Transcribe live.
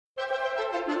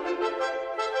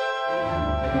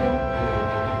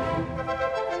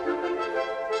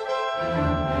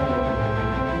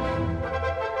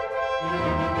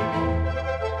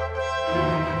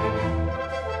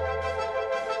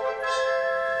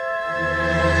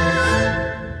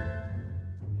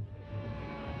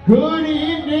Good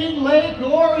evening, Lake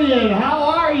Orion. How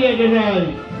are you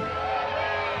tonight?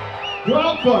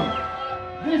 Welcome.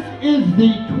 This is the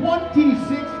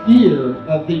 26th year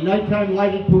of the Nighttime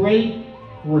Lighted Parade.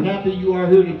 We're happy you are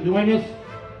here to join us.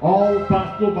 All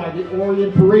possible by the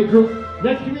Orion Parade Group.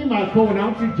 Next to me, my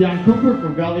co-announcer, John Cooper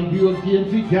from Valley View of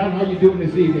GMC. John, how you doing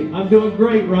this evening? I'm doing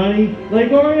great, Ronnie.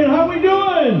 Lake Orion, how we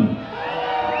doing?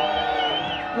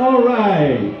 All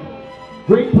right.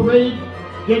 Great parade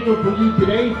scheduled for you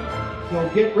today. So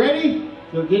get ready.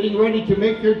 They're getting ready to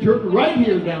make their turn right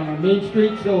here down on Main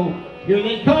Street. So here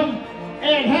they come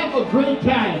and have a great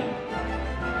time.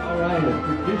 All right, a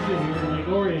tradition here in Lake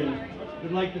Orion.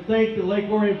 We'd like to thank the Lake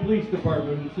Orion Police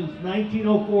Department, who since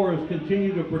 1904 has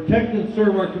continued to protect and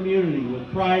serve our community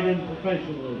with pride and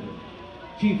professionalism.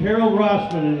 Chief Harold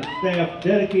Rossman and his staff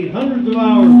dedicate hundreds of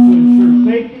hours to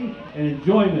ensure safety and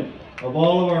enjoyment of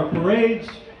all of our parades,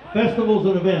 festivals,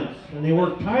 and events, and they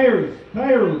work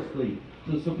tirelessly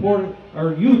to support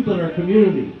our youth and our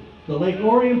community. The Lake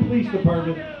Orion Police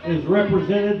Department is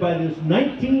represented by this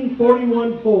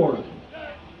 1941 Ford.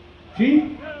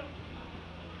 Chief?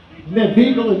 That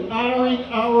vehicle is honoring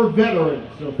our veterans,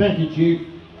 so thank you, Chief.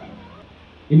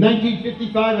 In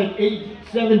 1955, at age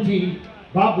 17,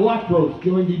 Bob Watrous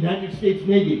joined the United States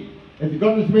Navy. As a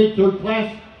gunner's mate, 3rd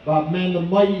class, Bob manned the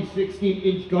mighty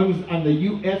 16-inch guns on the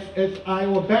USS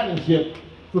Iowa battleship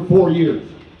for 4 years.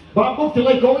 Bob moved to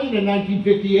Lake Orion in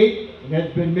 1958 and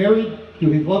has been married to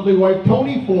his lovely wife,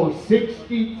 Tony, for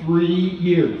 63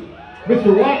 years.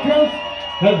 Mr. Watrous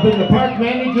has been the park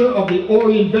manager of the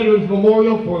Orion Veterans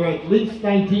Memorial for at least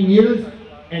 19 years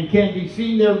and can be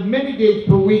seen there many days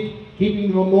per week, keeping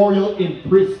the memorial in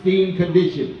pristine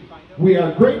condition. We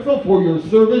are grateful for your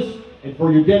service and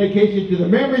for your dedication to the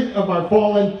memories of our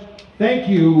fallen. Thank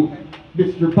you,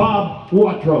 Mr. Bob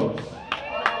Watrous,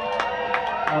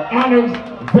 our honored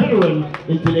veteran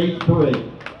in today's parade.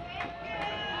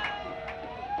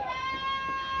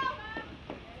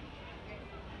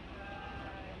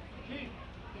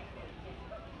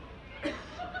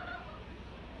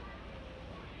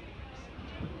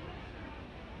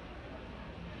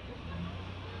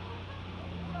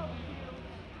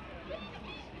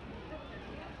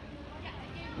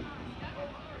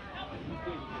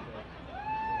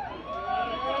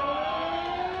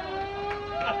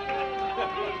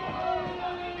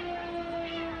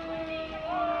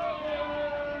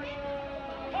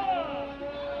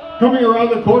 Coming around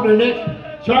the corner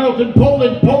next, Charlton,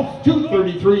 Poland, Post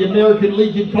 233, American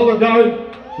Legion Color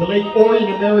Guard. The Lake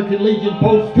Orion American Legion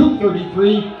Post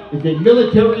 233 is a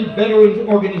military veterans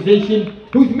organization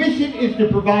whose mission is to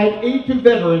provide aid to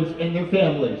veterans and their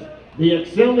families. They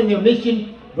excel in their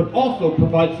mission, but also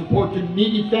provide support to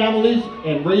needy families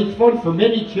and raise funds for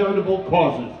many charitable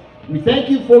causes. We thank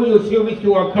you for your service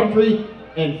to our country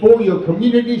and for your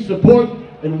community support,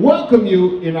 and welcome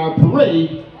you in our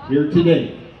parade here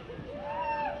today.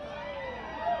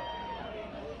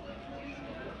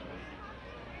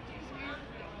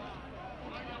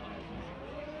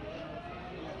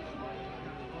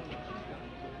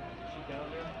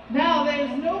 Now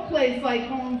there's no place like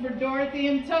home for Dorothy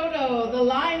and Toto, the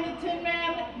Lion, the Tin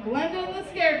Man, Glenda and the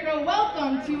Scarecrow.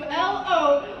 Welcome to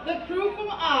L.O., the crew from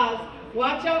Oz.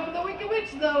 Watch out for the Wicked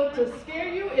Witch, though. To scare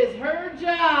you is her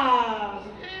job.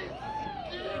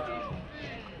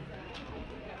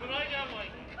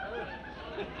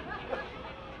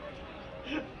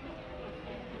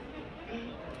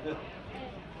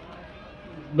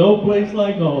 No place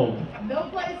like home. No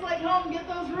place like home. Get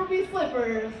those ruby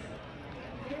slippers.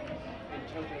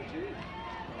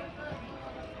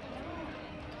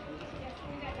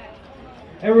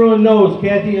 Everyone knows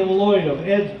Kathy and Lloyd of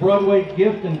Ed's Broadway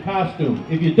Gift and Costume.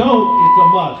 If you don't, it's a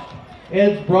must.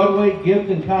 Ed's Broadway Gift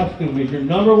and Costume is your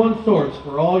 #1 source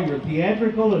for all your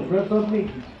theatrical and dress-up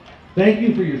needs. Thank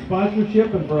you for your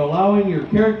sponsorship and for allowing your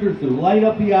characters to light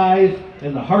up the eyes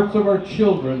and the hearts of our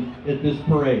children at this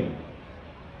parade.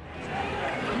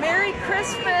 Merry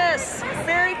Christmas!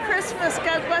 Merry Christmas!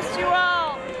 God bless you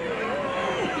all!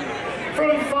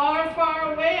 From far,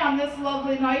 far away on this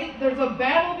lovely night, there's a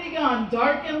battle begun,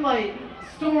 dark and light.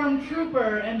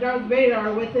 Stormtrooper and Darth Vader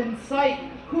are within sight.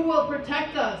 Who will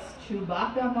protect us?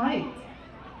 Chewbacca might.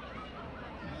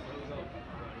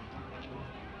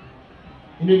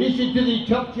 In addition to the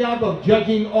tough job of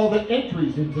judging all the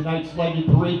entries in tonight's lighted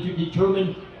parade to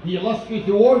determine the illustrious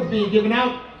awards being given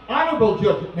out, Honorable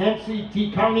Judge Nancy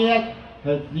T. Carniak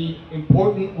has the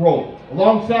important role,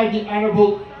 alongside the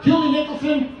Honorable Julie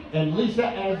Nicholson and Lisa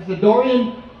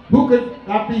Azdorian, who could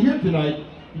not be here tonight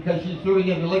because she's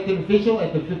serving as an elected official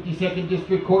at the 52nd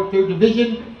District Court, 3rd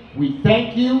Division. We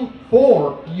thank you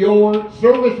for your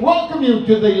service. Welcome you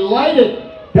to the lighted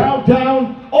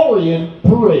Downtown Orion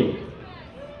Parade.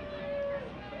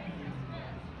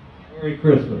 Merry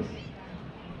Christmas.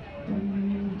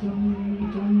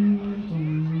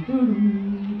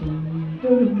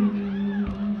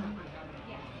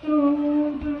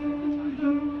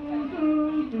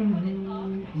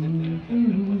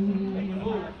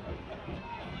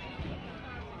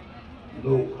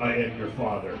 Luke, I am your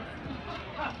father.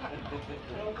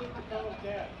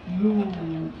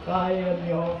 Luke, I am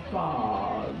your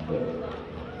father.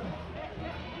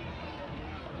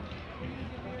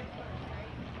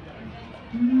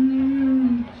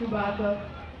 Chewbacca.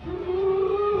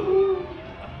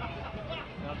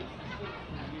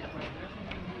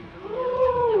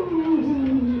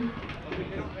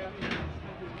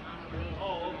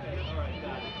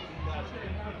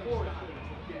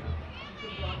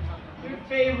 Your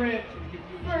favorite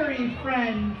furry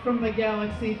friend from the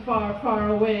galaxy far, far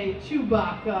away,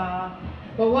 Chewbacca.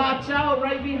 But watch out,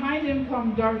 right behind him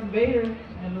come Darth Vader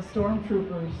and the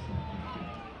stormtroopers.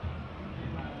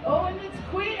 Oh, and it's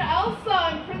Queen Elsa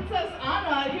and Princess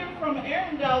Anna here from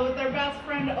Arendelle with their best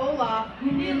friend Olaf,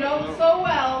 whom you know so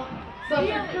well. Such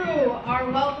a crew, our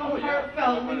welcome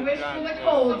heartfelt. We wish for the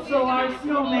cold so our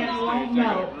snowman won't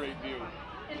melt.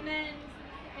 And then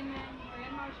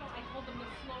Grand Marshal, I told them to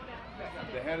slow down.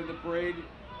 The head of the parade,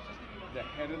 the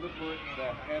head of the parade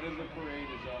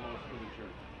is almost to the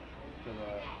church, to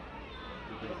the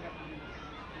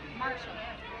Marshall.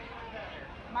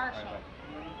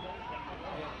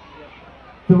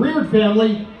 The Reard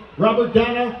family, Robert,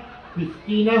 Donna,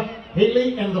 Christina,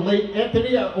 Haley, and the late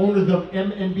Anthony are owners of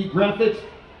M&B Graphics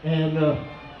and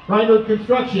Reinhardt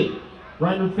Construction.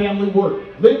 Reinhardt family work,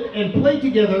 live, and play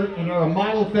together and are a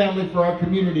model family for our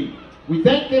community. We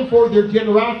thank them for their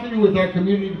generosity with our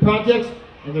community projects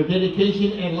and their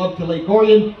dedication and love to Lake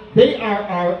Orion. They are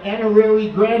our honorary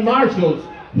Grand Marshals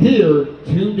here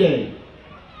today.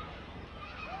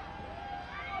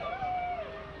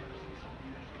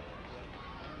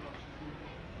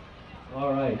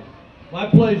 All right. My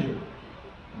pleasure.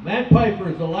 Matt Piper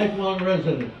is a lifelong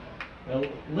resident, a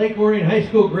Lake Orion High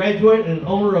School graduate and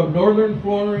owner of Northern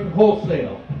Flooring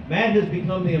Wholesale. Matt has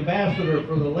become the ambassador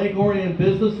for the Lake Orion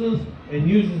businesses and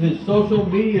uses his social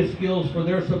media skills for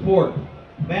their support.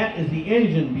 Matt is the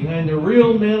engine behind the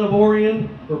Real Men of Orion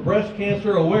for breast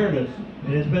cancer awareness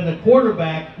and has been the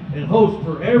quarterback and host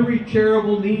for every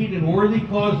charitable need and worthy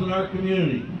cause in our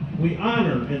community. We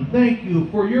honor and thank you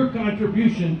for your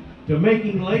contribution to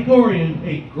making Lake Orion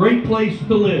a great place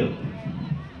to live.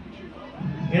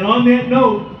 And on that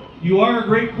note, you are a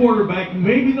great quarterback.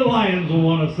 Maybe the Lions will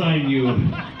want to sign you.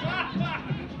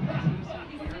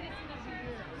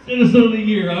 Citizen of the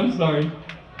Year, I'm sorry.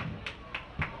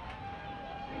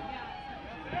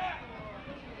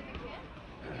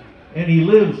 And he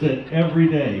lives it every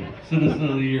day. Citizen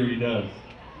of the Year, he does.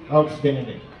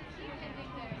 Outstanding.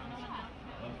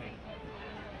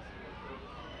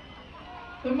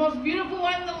 The most beautiful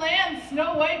one in the land,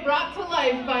 Snow White brought to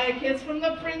life by a kiss from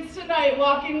the prince tonight,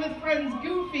 walking with friends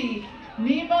Goofy,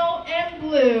 Nemo, and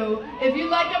Blue. If you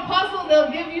like a puzzle,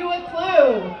 they'll give you a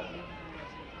clue.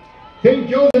 St.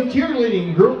 Joseph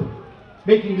cheerleading group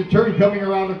making the turn coming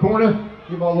around the corner.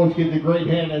 Give all those kids a great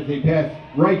hand as they pass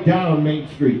right down Main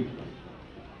Street.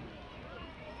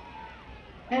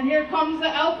 And here comes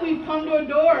the elf we've come to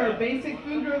adore. Basic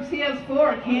food groups he has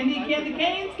 4. Candy, candy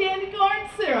canes, candy corn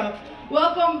syrup.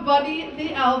 Welcome Buddy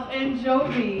the Elf and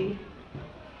Jovi.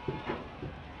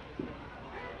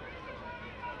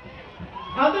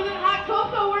 Other than hot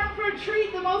cocoa, we're in for a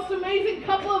treat. The most amazing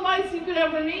couple of mice you could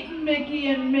ever meet, Mickey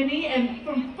and Minnie, and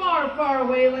from far, far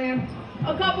away land,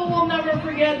 a couple we'll never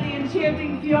forget, the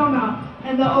enchanting Fiona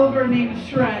and the ogre named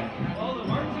Shrek.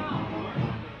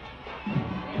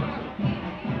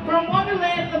 From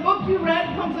Wonderland, the book you read,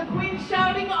 comes a queen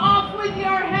shouting, "Off with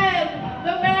your head!"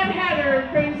 The Mad Hatter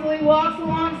crazily walks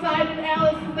alongside, and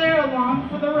Alice is there along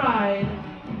for the ride.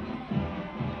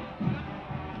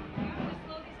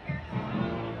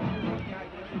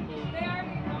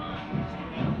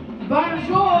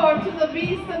 Bonjour to the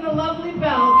Beast and the lovely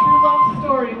Belle, true love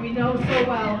story we know so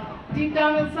well. Deep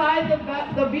down inside,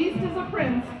 the Beast is a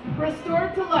prince,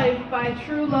 restored to life by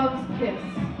true love's kiss.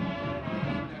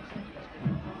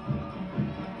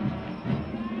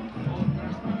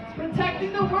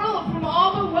 Protecting the world from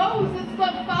all the woes, it's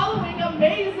the following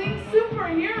amazing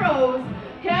superheroes.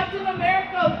 Captain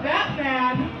America,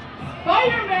 Batman,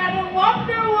 Spider-Man, and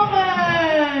Wonder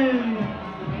Woman.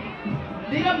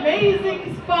 The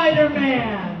Amazing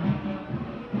Spider-Man.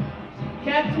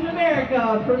 Captain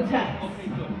America protects.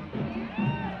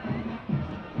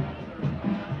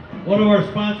 One of our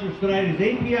sponsors tonight is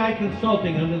API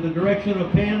Consulting under the direction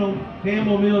of Pam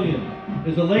O'Million.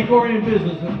 Is a Lake Orion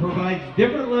business that provides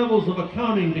different levels of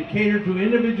accounting to cater to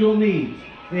individual needs.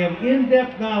 They have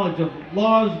in-depth knowledge of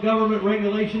laws, government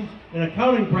regulations, and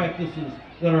accounting practices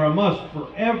that are a must for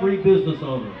every business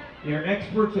owner. They are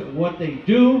experts at what they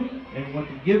do and what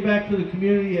to give back to the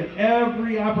community at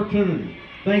every opportunity.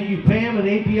 Thank you, Pam and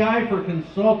API, for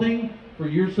consulting, for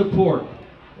your support.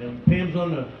 And Pam's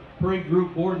on the parade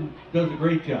group board and does a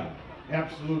great job.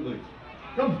 Absolutely.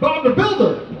 Comes Bob the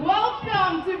Builder.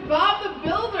 Welcome to Bob the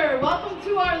Builder. Welcome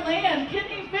to our land. Can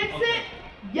he fix it?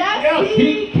 Yes, Yes,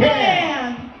 he he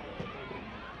can.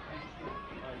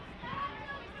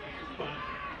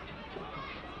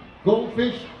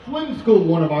 Goldfish Swim School,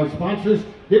 one of our sponsors.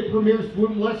 Their premier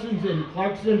swim lessons in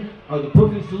Clarkson are the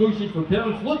perfect solution for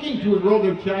parents looking to enroll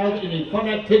their child in a fun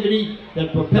activity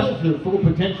that propels their full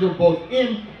potential both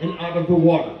in and out of the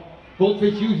water.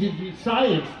 Goldfish uses the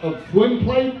science of swim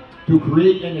play to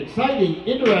create an exciting,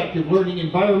 interactive learning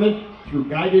environment through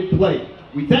guided play.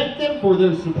 We thank them for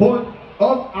their support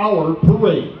of our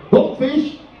parade.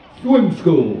 Goldfish Swim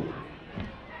School.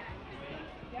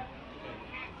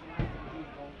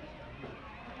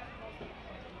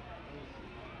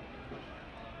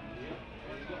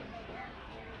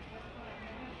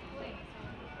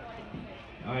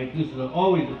 All right, this is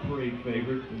always a parade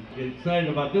favorite. Get excited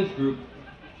about this group.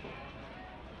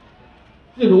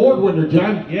 It's an award winner,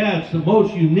 John. Yeah, it's the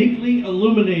most uniquely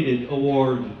illuminated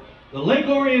award. The Lake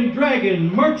Orion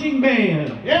Dragon Marching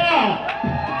Band. Yeah!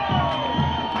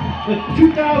 The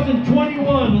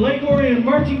 2021 Lake Orion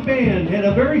Marching Band had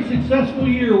a very successful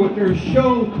year with their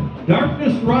show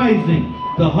Darkness Rising.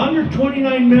 The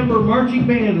 129-member marching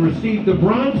band received the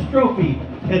bronze trophy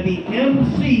at the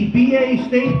MCBA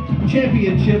State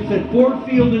Championships at Ford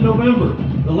Field in November.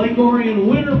 The Lake Orion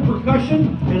Winter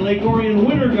Percussion and Lake Orion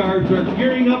Winter Guards are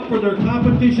gearing up for their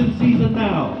competition season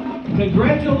now.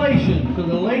 Congratulations to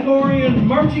the Lake Orion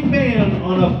Marching Band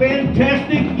on a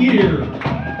fantastic year.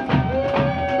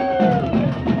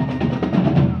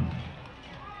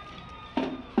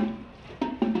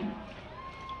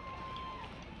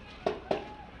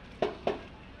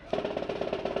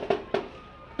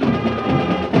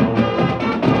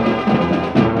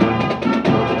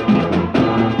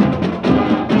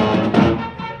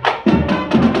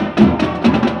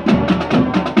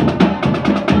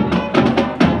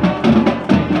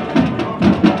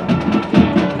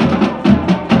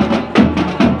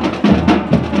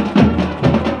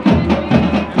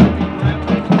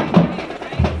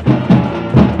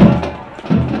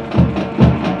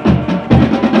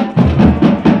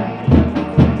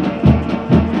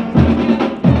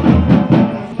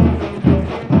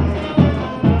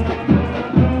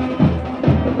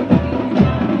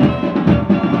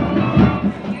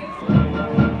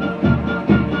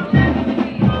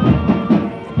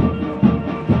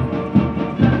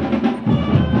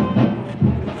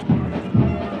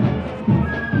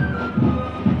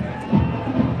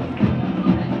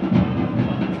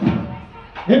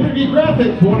 M&B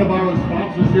Graphics, one of our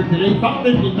sponsors here today,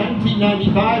 founded in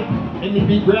 1995.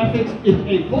 M&B Graphics is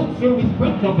a full-service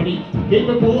print company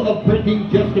capable of printing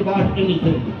just about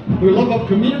anything. Their love of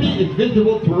community is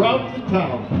visible throughout the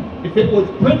town. If it was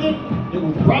printed, it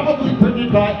was probably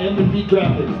printed by M&B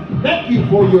Graphics. Thank you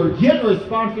for your generous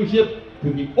sponsorship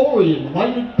to the Orion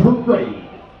Lighted Parade.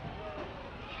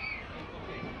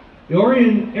 The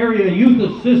Orion Area Youth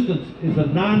Assistance is a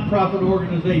non-profit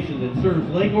organization that serves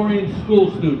Lake Orion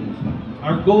school students.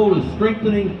 Our goal is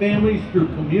strengthening families through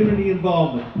community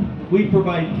involvement. We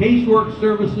provide casework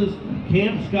services,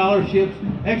 camp scholarships,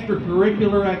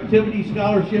 extracurricular activity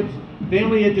scholarships,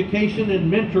 family education, and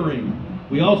mentoring.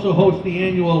 We also host the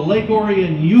annual Lake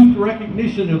Orion Youth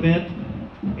Recognition event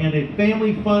and a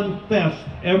Family Fun Fest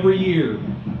every year.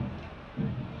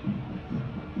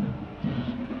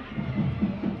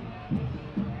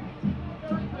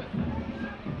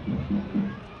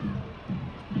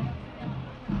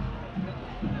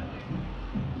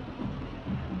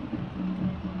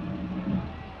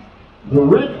 The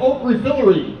Red Oak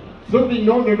Refillery, serving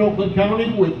northern Oakland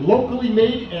County with locally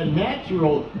made and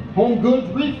natural home goods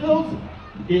refills,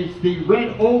 is the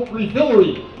Red Oak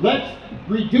Refillery. Let's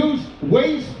reduce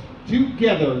waste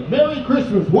together. Merry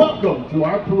Christmas. Welcome to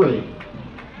our parade.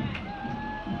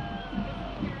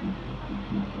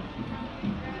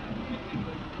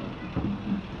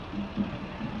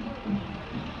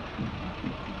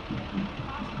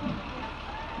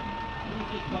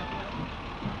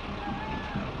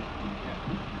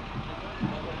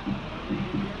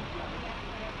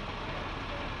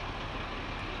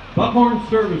 Buckhorn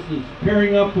Services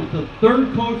pairing up with the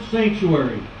Third Coast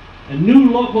Sanctuary, a new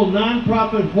local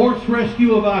nonprofit horse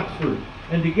rescue of Oxford.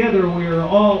 And together we are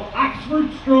all Oxford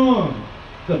Strong,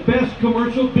 the best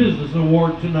commercial business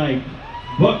award tonight.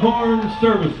 Buckhorn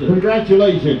Services.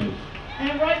 Congratulations.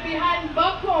 And right behind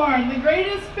Buckhorn, the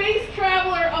greatest space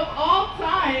traveler of all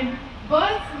time,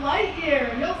 Buzz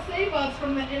Lightyear. He'll save us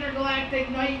from the intergalactic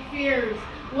night fears.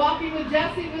 Walking with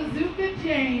Jessie Bazooka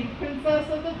Jane, Princess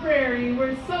of the Prairie.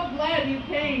 We're so glad you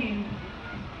came.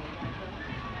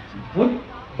 What?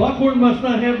 Buckhorn must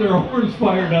not have their horns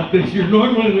fired up this year.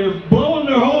 Normally they're blowing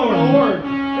their horn.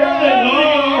 There they go.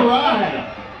 All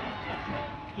right.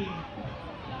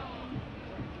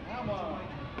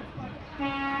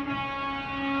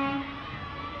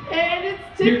 And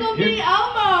it's Tickle Me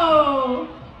Elmo.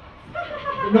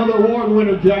 Another award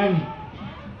winner, John.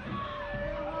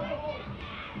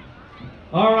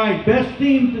 All right, best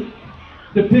themed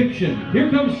depiction. Here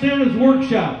comes Santa's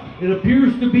Workshop. It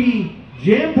appears to be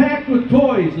jam-packed with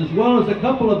toys as well as a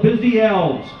couple of busy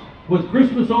elves. With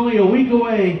Christmas only a week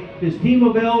away, his team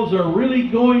of elves are really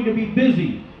going to be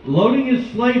busy, loading his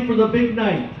sleigh for the big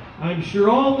night. I'm sure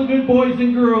all the good boys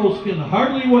and girls can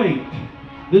hardly wait.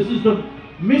 This is the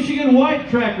Michigan White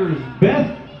Tracker's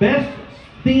best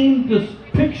themed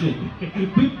depiction.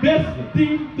 The best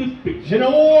themed depiction. An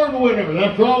award winner.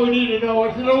 That's all we need to know.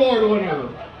 It's an award winner.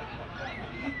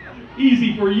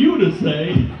 Easy for you to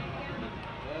say.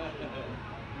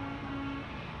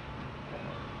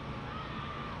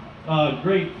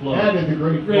 Great float. That is a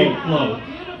great float. Wow,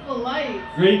 beautiful lights.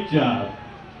 Great job.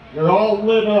 They're all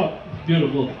lit up.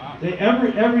 Beautiful.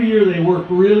 Every year they work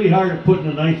really hard at putting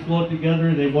a nice float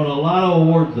together. They won a lot of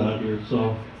awards out here,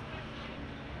 so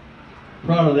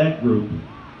proud of that group.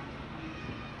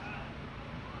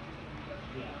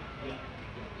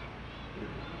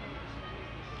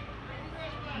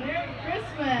 Merry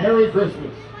Christmas. Merry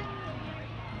Christmas.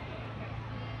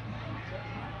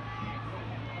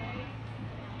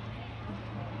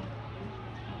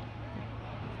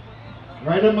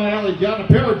 Right in my alley, John. A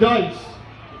pair of dice.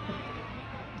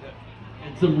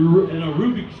 And a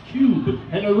Rubik's Cube.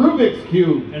 And a Rubik's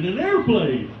Cube. And an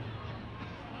airplane.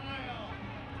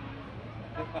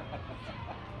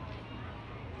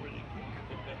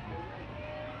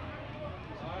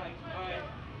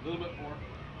 A little bit more.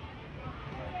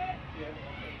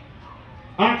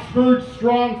 Oxford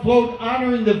Strong Float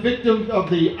honoring the victims of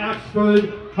the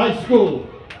Oxford High School.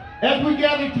 As we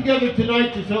gather together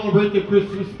tonight to celebrate the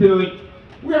Christmas spirit,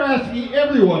 we are asking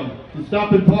everyone to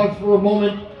stop and pause for a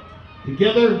moment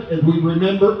together as we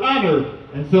remember, honor,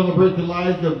 and celebrate the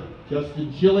lives of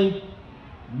Justin Schilling,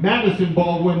 Madison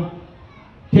Baldwin,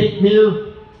 Tate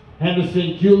Meir, Hannah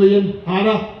St. Julian,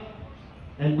 Hannah,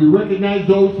 and we recognize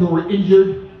those who were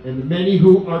injured and the many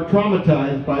who are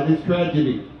traumatized by this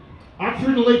tragedy.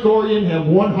 Oxford and Lake Orion have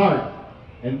one heart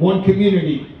and one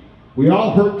community. We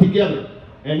all hurt together,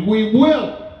 and we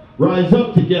will rise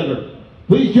up together.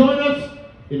 Please join us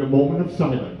in a moment of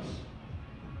silence.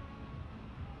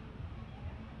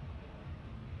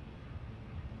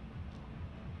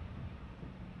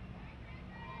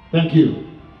 Thank you.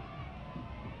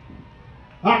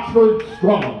 Oxford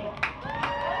Strong.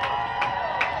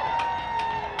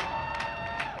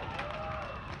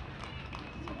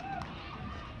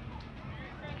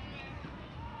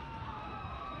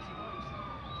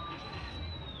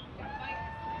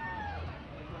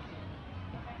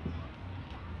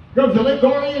 Comes the Lake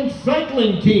Orion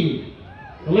cycling team.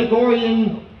 The Lake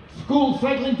Orion school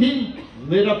cycling team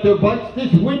lit up their bikes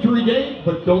this wintry day,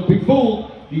 but don't be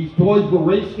fooled. These toys were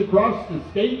raced across the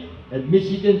state at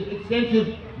Michigan's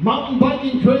extensive mountain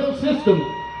biking trail system.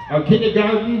 Our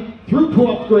kindergarten through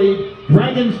 12th grade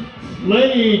dragons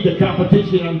slayed the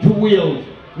competition on two wheels.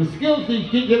 The skills these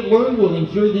kids have learned will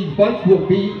ensure these bikes will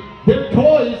be their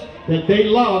toys that they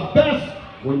love best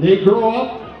when they grow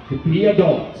up to be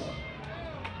adults.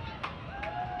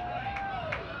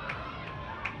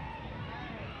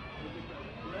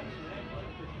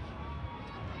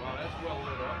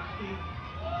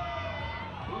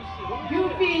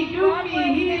 Goofy,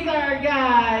 he's our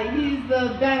guy. He's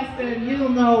the best and you'll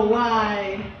know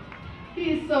why.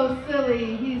 He's so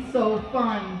silly, he's so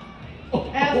fun.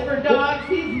 As for dogs,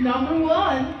 he's number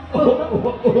one.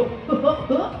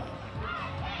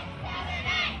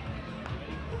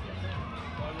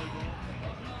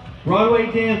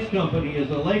 Broadway Dance Company is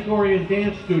a Lake Orion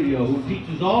dance studio who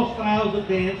teaches all styles of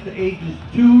dance to ages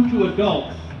 2 to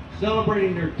adults.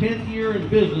 Celebrating their 10th year in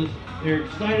business, they're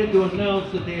excited to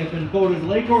announce that they have been voted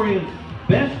Lake Orion's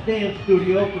Best Dance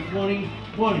Studio for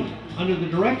 2020 under the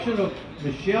direction of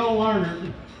Michelle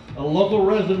Larnard, a local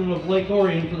resident of Lake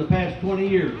Orion for the past 20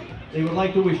 years. They would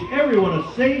like to wish everyone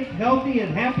a safe, healthy,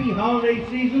 and happy holiday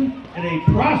season and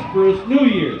a prosperous new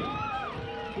year.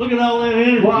 Look at all that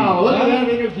energy. Wow, look at that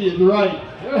energy is right.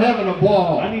 They're having a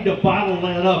ball. I need to bottle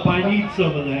that up. I need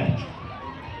some of that.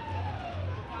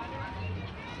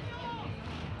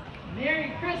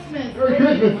 Merry Christmas. Merry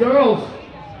Christmas, girls.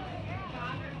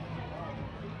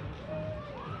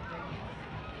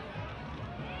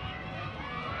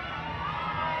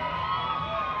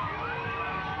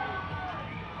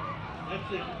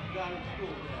 That's it. Goddard School.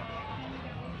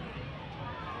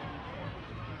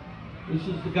 This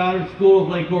is the Goddard School of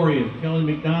Lake Orion. Kelly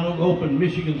McDonald opened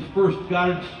Michigan's first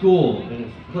Goddard School and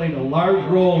has played a large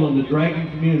role in the Dragon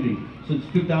community since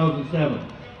 2007.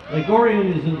 Lake Orion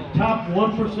is in the top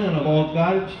 1% of all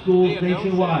Goddard schools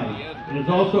nationwide and is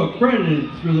also accredited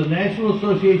through the National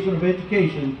Association of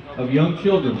Education of Young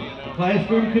Children. The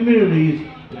classroom communities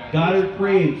that Goddard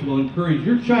creates will encourage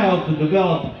your child to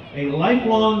develop a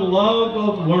lifelong love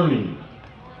of learning.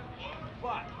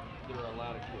 But there are a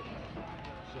lot of kids.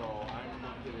 So I'm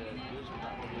looking at this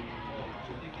probably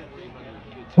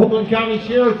 300 kids. Oakland County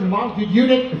Sheriff's Mounted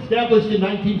Unit, established in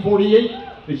 1948.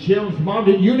 The Sheriff's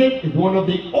Mounted Unit is one of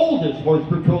the oldest horse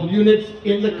patrol units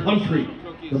in the country.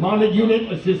 The Mounted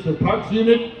Unit assists the Parks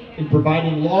Unit in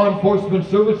providing law enforcement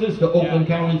services to Oakland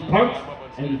County's parks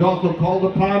and is also called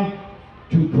upon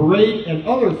to parade and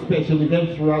other special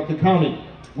events throughout the county.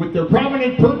 With their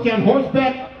prominent perch on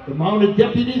horseback, the mounted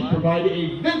deputies provide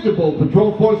a visible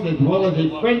patrol force as well as a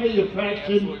friendly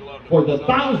attraction for the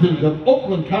thousands of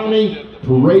Oakland County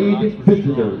parade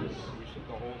visitors.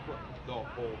 The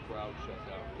whole crowd shut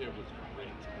down. It was great.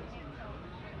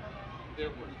 It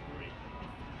was great.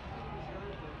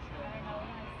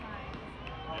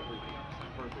 Everything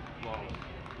perfect, flawless.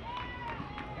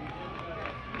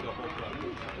 The whole crowd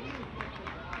was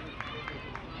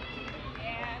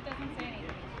Yeah, it doesn't say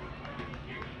anything.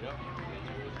 Yep. It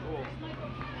was cool.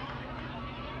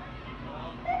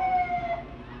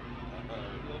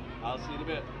 I'll see you in a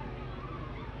bit.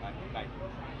 Bye.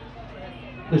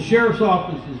 The Sheriff's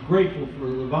Office is grateful for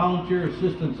the volunteer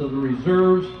assistance of the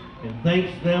reserves and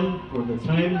thanks them for the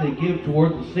time they give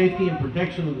toward the safety and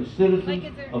protection of the citizens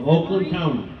of Oakland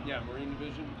County. Yeah, Marine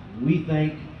Division. We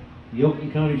thank the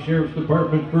Oakland County Sheriff's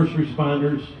Department first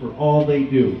responders for all they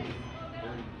do.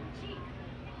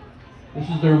 This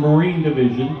is their Marine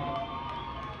Division.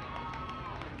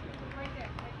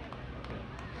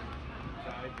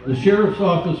 The Sheriff's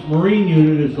Office Marine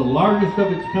Unit is the largest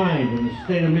of its kind in the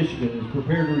state of Michigan and is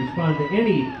prepared to respond to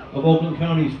any of Oakland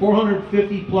County's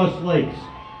 450-plus lakes.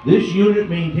 This unit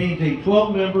maintains a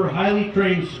 12-member, highly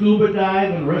trained scuba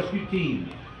dive and rescue team,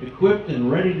 equipped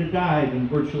and ready to dive in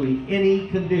virtually any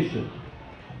condition.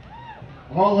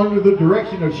 All under the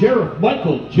direction of Sheriff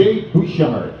Michael J.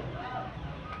 Bouchard.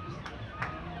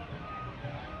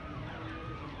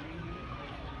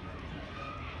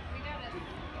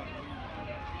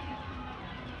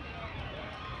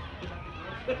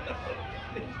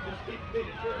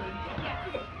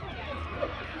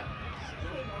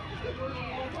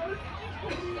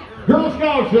 Girl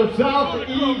Scouts of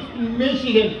Southeast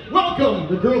Michigan. Welcome,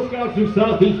 the Girl Scouts of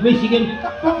Southeast Michigan.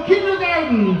 From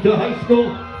kindergarten to high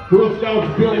school, Girl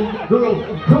Scouts build girls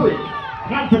of courage,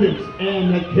 confidence,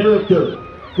 and character.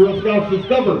 Girl Scouts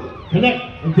discover, connect,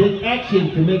 and take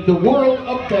action to make the world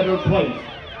a better place.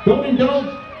 Don't indulge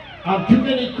on too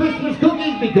many Christmas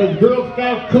cookies because Girl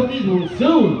Scout cookies will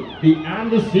soon be on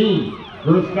the scene.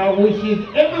 Girl Scout wishes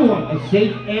everyone a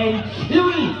safe and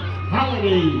cheery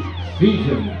holiday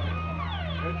season.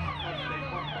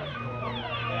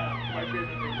 My favorite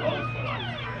thing was,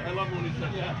 I love when he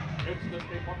said, it's the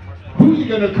state park. Who you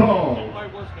gonna call? My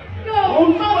worst nightmare.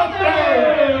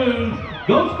 Ghostbusters!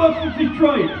 Ghostbusters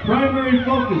Detroit primary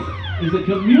focus is a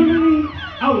community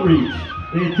outreach.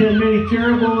 They attend many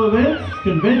charitable events,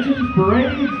 conventions,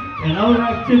 parades, and other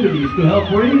activities to help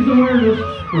raise awareness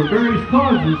for various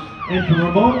causes and to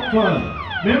promote fun.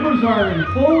 Members are in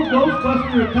full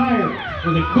Ghostbuster attire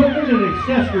with equipment and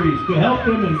accessories to help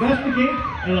them investigate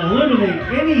and eliminate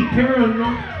any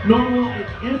paranormal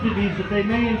entities that they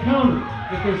may encounter.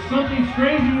 If there's something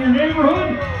strange in your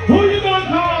neighborhood, who are you gonna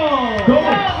call?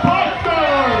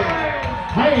 Ghostbusters!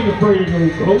 I ain't afraid of no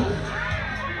ghosts.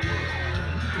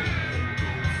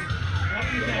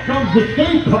 Comes the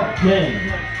State Park Man.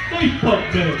 State Park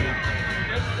Man.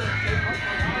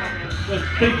 The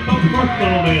State Park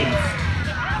Marshmallow Man.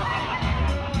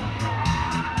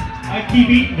 I keep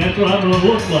eating, that's what I'm gonna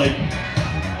look like.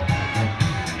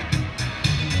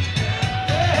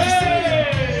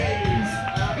 Hey!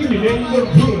 In the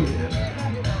neighborhood,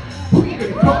 who you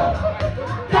gonna call?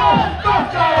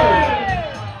 Ghostbusters!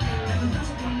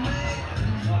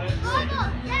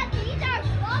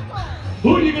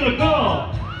 gonna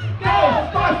call?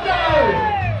 Ghostbusters!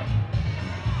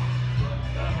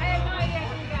 I have no idea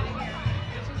who got it here.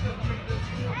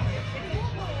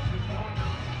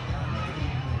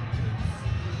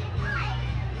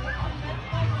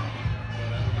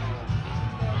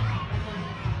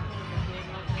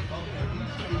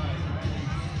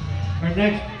 Our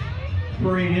next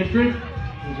parade entrant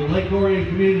is the Lake Orion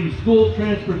Community School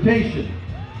Transportation.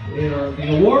 They are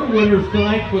the award winners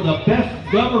tonight for the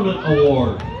Best Government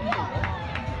Award.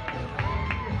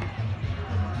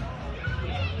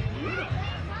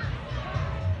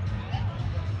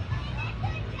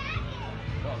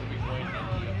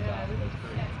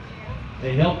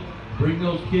 They help bring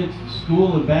those kids to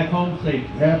school and back home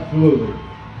safely. Absolutely.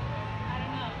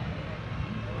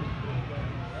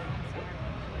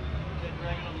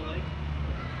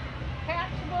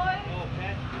 Patch Boys? Oh,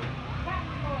 Patch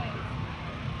Boys.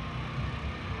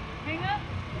 Hang up.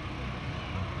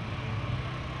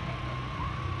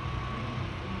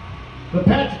 The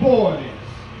Patch Boys.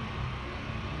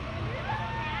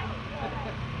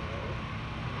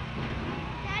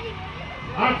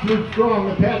 Oxford Strong,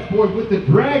 the Patch Boys with the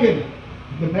dragon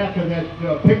in the back of that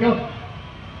pickup.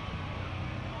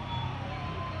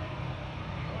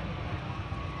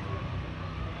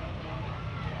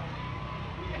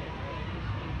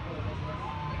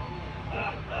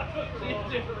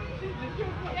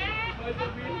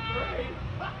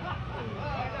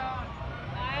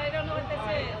 I don't know what this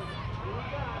is.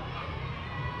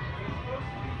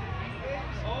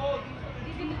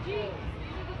 These are the Jeeps.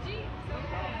 These are the Jeeps.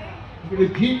 Okay. Look at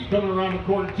the Jeeps coming around the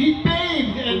corner. Jeep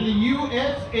Babes and the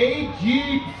USA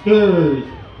Jeepsters.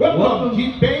 Welcome,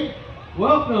 Jeep Babes.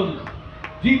 Welcome,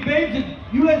 Jeep Babes and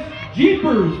U.S.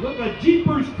 Jeepers. Look at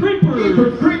Jeepers Creepers.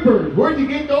 Jeepers Creepers. Where'd you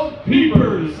get those?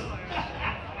 Peepers.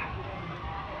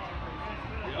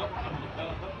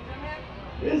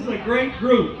 This is a great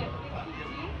group.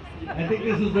 I think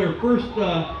this is their first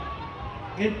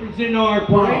entrance into our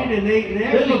parade, and they They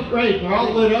actually look great. They're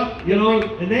all lit up. You know,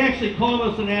 and they actually called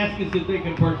us and asked us if they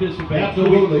can participate.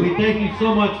 Absolutely. So we thank you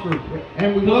so much for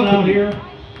And we coming love out you. here.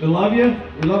 We love you.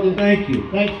 We love you. Thank you.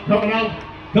 Thanks for coming out.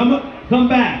 Come back. Come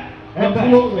back.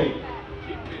 Absolutely.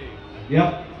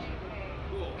 Yep.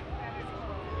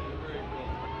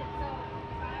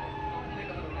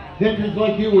 Veterans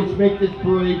like you which make this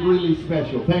parade really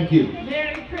special. Thank you.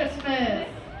 Merry Christmas.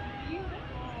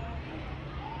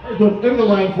 There's the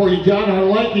line for you, John. I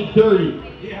like it dirty.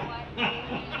 Yeah.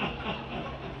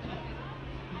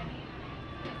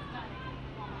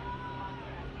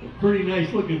 Pretty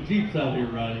nice looking Jeeps out here,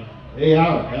 Ronnie. They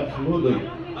are, absolutely.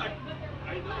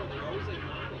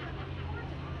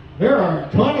 There are a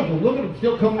ton of them. Look at them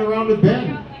still coming around the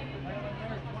bend.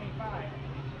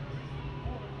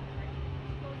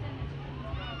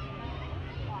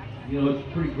 You know,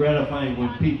 it's pretty gratifying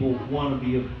when people want to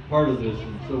be a part of this,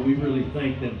 and so we really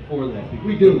thank them for that. Because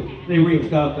We do. They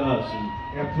reached out to us and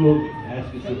Absolutely.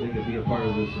 asked us if they could be a part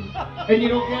of this. And you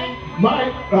know, gang,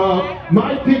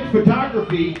 my Pick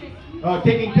Photography,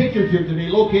 taking pictures here today,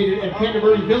 located at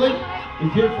Canterbury Village,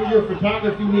 is here for your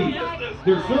photography needs.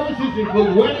 Their services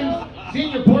include weddings,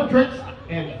 senior portraits,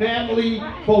 and family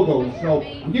photos. So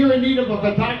if you're in need of a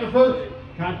photographer,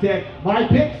 contact My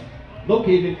Pics,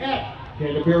 located at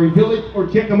Canterbury Village, or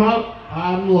check them out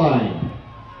online.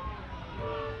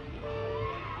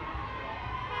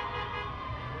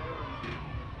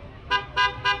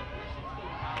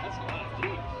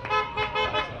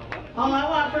 All I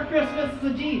want for Christmas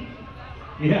is a Jeep.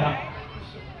 Yeah.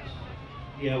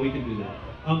 Yeah, we can do that.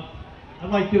 I'd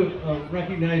like to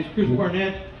recognize Chris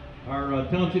Barnett, our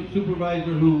township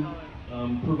supervisor, who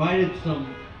provided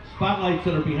some spotlights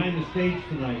that are behind the stage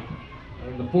tonight.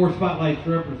 The 4 spotlights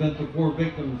represent the 4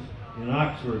 victims in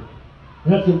Oxford.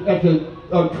 That's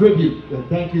a tribute.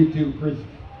 Thank you to Chris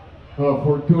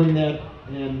for doing that,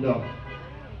 and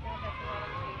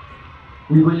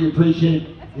we really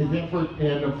appreciate his effort.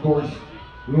 And of course,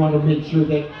 we want to make sure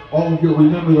that all of you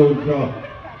remember those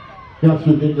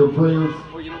youngsters in your prayers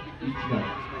each night.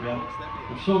 Yeah.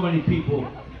 There's so many people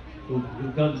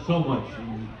who've done so much.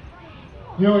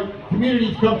 You know,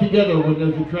 communities come together when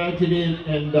there's a tragedy,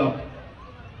 and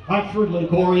Oxford,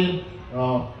 Lake Orion,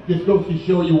 just goes to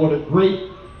show you what a great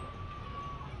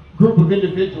group of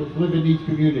individuals live in these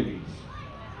communities.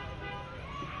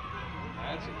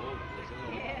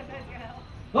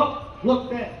 Oh,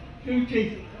 look that! Who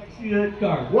chasing? I see that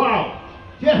car. Wow,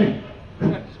 Jenny,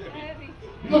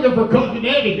 you looking for Cousin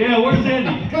Eddie? Yeah, where's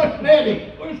Eddie? Cousin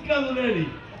Eddie. Where's Cousin Eddie?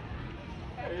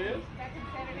 There he is.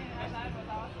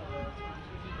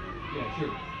 Yeah,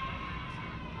 sure.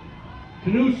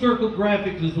 Canoe Circle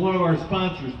Graphics is one of our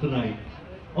sponsors tonight.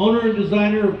 Owner and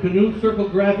designer of Canoe Circle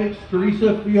Graphics,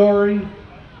 Teresa Fiore,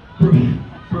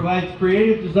 provides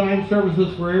creative design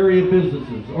services for area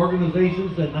businesses,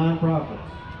 organizations, and nonprofits.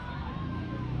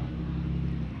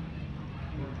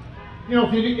 You know,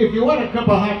 if you want a cup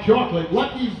of hot chocolate,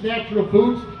 Lucky's Natural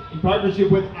Foods, in partnership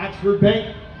with Oxford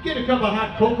Bank, get a cup of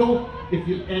hot cocoa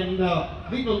and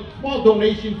leave a small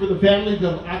donation for the families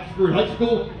of Oxford High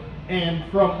School. And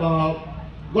from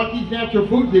Lucky's Natural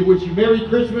Foods, they wish you Merry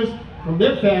Christmas from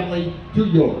their family to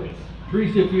yours.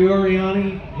 Teresa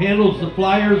Fioriani handles the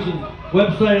flyers and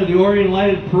website of the Orion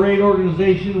Lighted Parade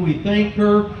organization. We thank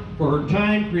her for her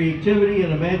time, creativity,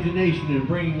 and imagination in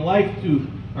bringing life to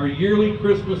our yearly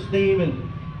Christmas theme in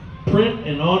print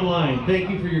and online. Thank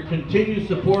you for your continued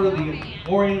support of the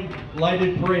Orion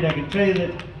Lighted Parade. I can tell you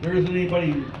that there isn't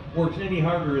anybody who works any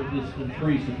harder at this than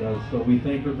Teresa does, so we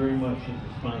thank her very much as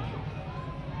a sponsor.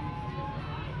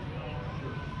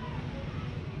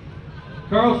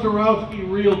 Carl Sorowski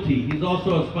Realty, he's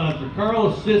also a sponsor.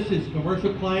 Carl assists his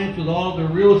commercial clients with all of their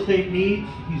real estate needs.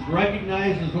 He's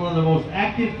recognized as one of the most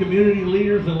active community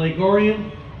leaders in Lake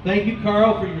Orion. Thank you,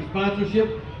 Carl, for your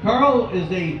sponsorship. Carl is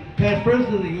a past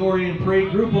president of the Orion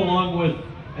Parade Group, along with,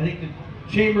 I think, the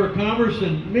Chamber of Commerce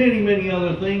and many, many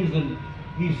other things, and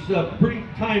he's pretty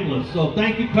timeless. So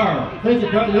thank you, Carl. Thank you,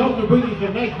 Carl. He also brings us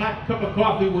a nice hot cup of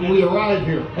coffee when we arrive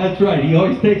here. That's right. He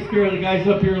always takes care of the guys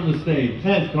up here on the stage.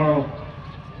 Thanks, Carl.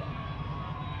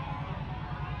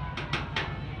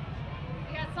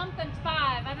 We got something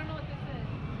 5. I don't know what this is.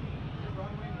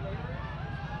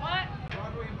 What?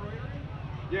 Broadway embroidery?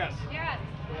 Yes. Yes.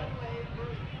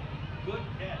 Good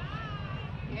catch.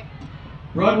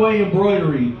 Broadway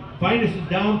Embroidery. Find us in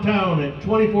downtown at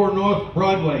 24 North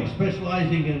Broadway,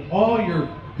 specializing in all your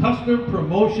custom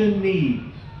promotion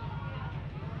needs.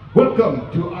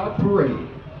 Welcome to our parade.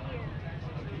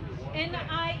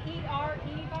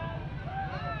 N-I-E-R-E, Bob?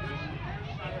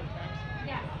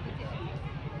 Yes, it is.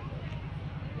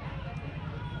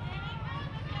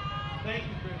 Thank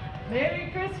you, Chris.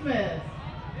 Merry Christmas.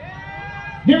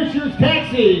 Here's your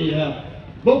taxi,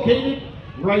 located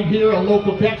right here, a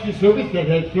local taxi service that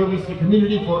has serviced the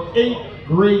community for 8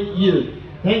 great years.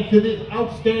 Thanks to this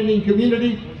outstanding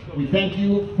community, we thank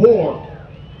you for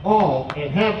all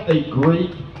and have a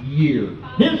great year.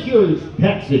 Here's your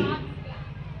taxi.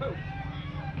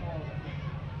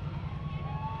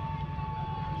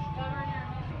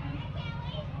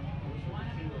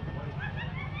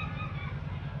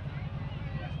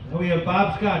 Now we have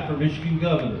Bob Scott for Michigan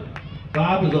Governor.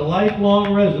 Bob is a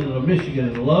lifelong resident of Michigan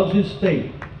and loves his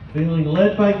state. Feeling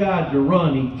led by God to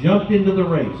run, he jumped into the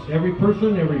race. Every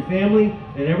person, every family,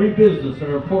 and every business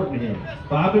are important to him.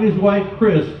 Bob and his wife,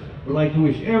 Chris, would like to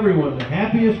wish everyone the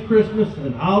happiest Christmas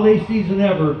and holiday season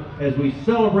ever as we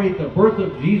celebrate the birth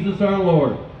of Jesus our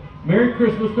Lord. Merry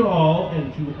Christmas to all,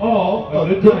 and to all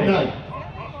a good night.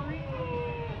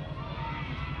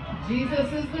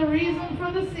 Jesus is the reason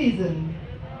for the season.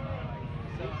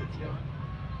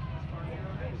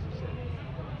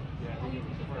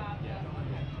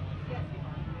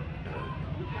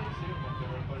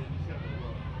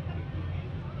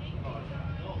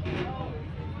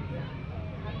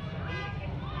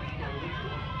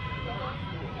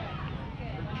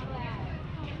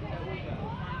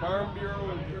 Farm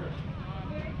Bureau Insurance.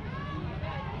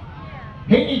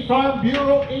 Haney Farm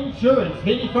Bureau Insurance.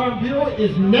 Haney Farm Bureau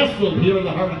is nestled here in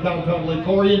the heart of downtown Lake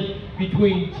Orion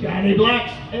between Johnny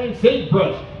Black's and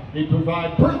Sagebrush. They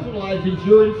provide personalized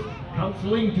insurance,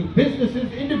 counseling to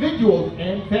businesses, individuals,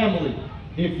 and families.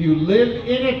 If you live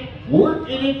in it, work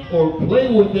in it, or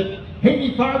play with it,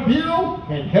 Haney Farm Bureau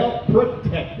can help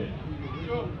protect it.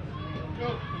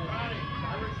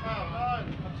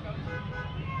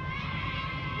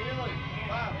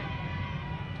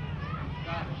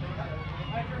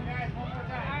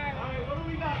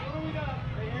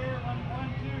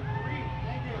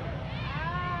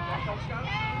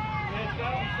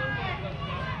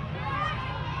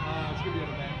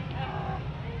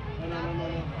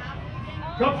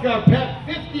 Cub Scout Pack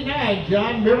 59,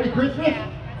 John. Merry Christmas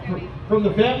from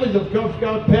the families of Cub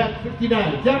Scout Pack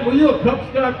 59. John, were you a Cub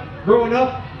Scout growing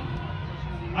up?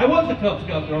 I was a Cub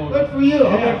Scout growing Good up. for you.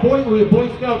 How about boy? Were you a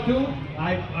Boy Scout too?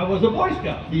 I was a Boy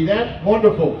Scout. See that?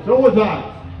 Wonderful. So was I.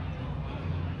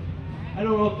 I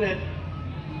don't know if that,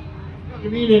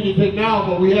 Doesn't mean anything now,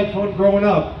 but we had fun growing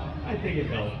up. I think it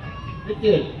helped. It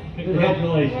did.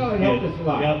 Congratulations. Well, it helped kid. us a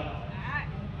lot. Yep.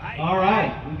 All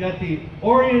right, we got the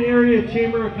Orion Area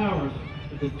Chamber of Commerce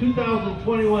with the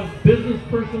 2021 Business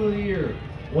Person of the Year,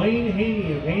 Wayne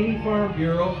Haney of Haney Farm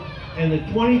Bureau, and the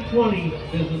 2020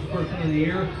 Business Person of the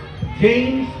Year,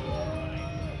 James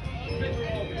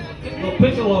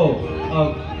Piccolo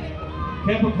of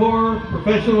Capricorn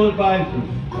Professional Advisors.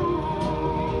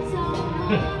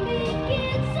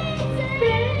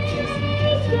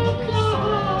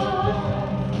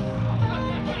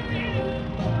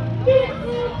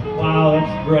 Wow,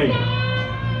 that's great.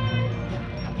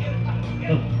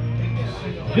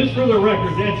 Just for the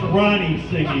record, that's Ronnie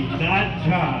singing, not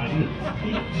John.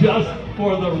 Just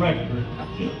for the record.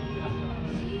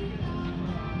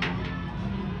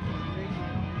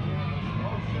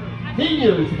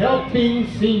 Seniors helping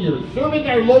seniors. Serving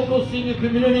our local senior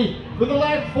community for the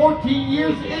last 14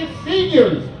 years is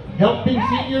Seniors Helping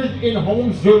Seniors in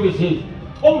Home Services.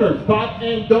 Owners Bob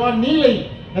and Dawn Neely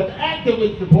have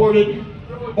actively supported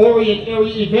Orion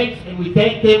area events, and we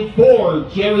thank them for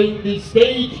chairing the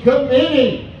stage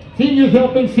committee. Seniors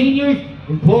Helping Seniors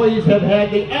employees have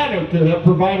had the honor to have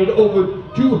provided over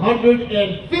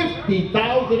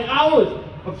 250,000 hours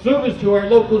of service to our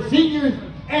local seniors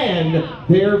and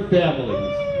their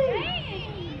families.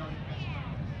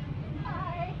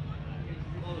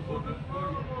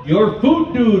 Your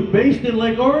Food Dude, based in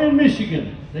Lake Orion,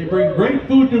 Michigan. They bring great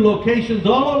food to locations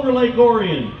all over Lake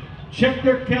Orion. Check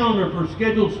their calendar for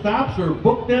scheduled stops or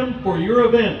book them for your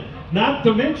event. Not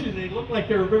to mention, they look like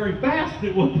they were very fast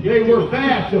at what they were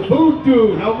fast. The Food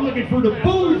Dude. I was looking for the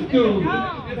Booze Dude.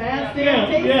 Fast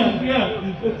and tasty.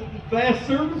 Yeah. Fast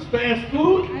service, fast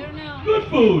food. I don't know. Good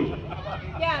food.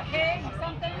 Yeah, pig,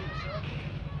 something.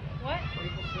 What?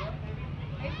 Maple syrup, maybe?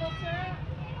 Maple syrup?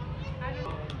 I don't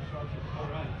know.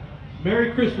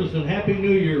 Merry Christmas and Happy New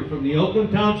Year from the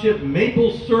Oakland Township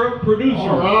Maple Syrup Producer.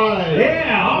 All right.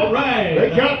 Yeah, all right.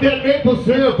 They got that maple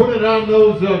syrup, put it on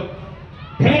those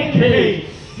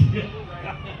pancakes.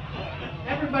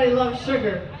 Everybody loves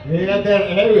sugar. They got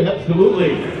that,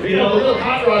 absolutely. You know, a little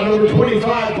hot rod number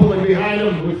 25 pulling behind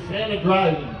them with Santa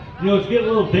driving. You know, it's getting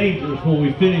a little dangerous when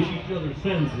we finish each other's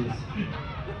sentences.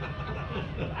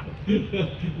 A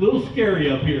little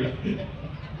scary up here.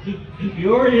 The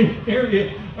Orion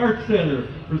Area Art Center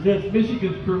presents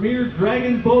Michigan's premier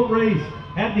dragon boat race,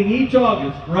 happening each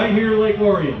August right here in Lake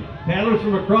Orion. Paddlers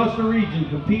from across the region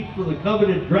compete for the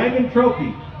coveted Dragon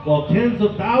Trophy, while tens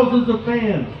of thousands of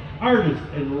fans, artists,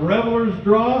 and revelers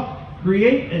draw,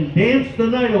 create, and dance the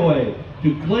night away.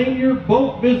 To claim your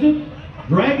boat, visit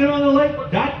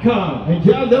dragonontheLake.com. And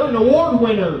John, they're an award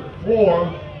winner for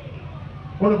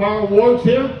one of our awards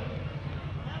here.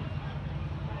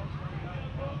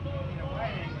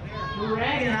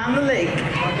 Dragon on the Lake.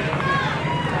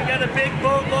 I got a big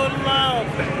boatload of love.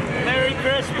 Merry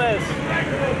Christmas.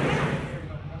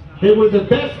 They were the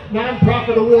best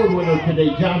nonprofit award winner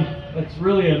today, John. That's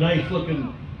really a nice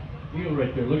looking deal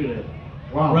right there. Look at that.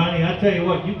 Wow. Ronnie, I tell you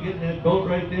what, you get in that boat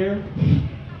right there,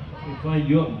 we'll find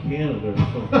you up in Canada or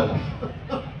something.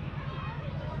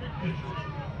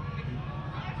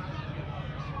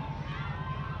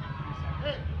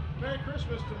 Hey, Merry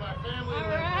Christmas to my family. All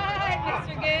right,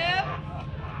 Mr. Gibb.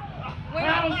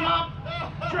 Paddles up,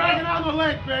 dragging on the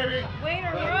lake, baby. Way to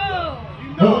row.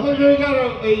 You know it.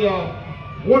 They got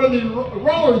one of the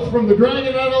rowers from the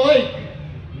Dragon on the Lake.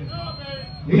 You know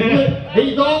it, baby.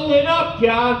 He's all lit up,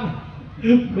 John.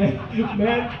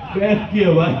 Matt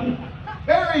Gibb,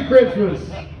 Merry Christmas.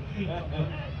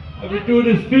 I've been doing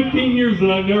this 15 years and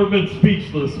I've never been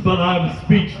speechless, but I'm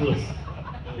speechless.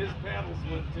 His paddles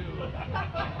lit too.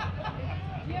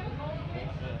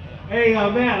 Hey,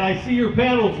 Matt, I see your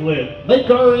paddles lit. Lake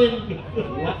Orion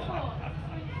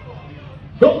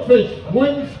Goldfish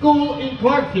Swim School in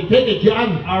Clarkston. Take it,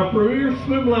 John. Our premier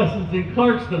swim lessons in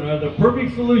Clarkston are the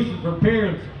perfect solution for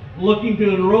parents looking to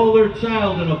enroll their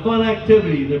child in a fun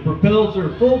activity that propels their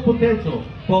full potential,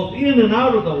 both in and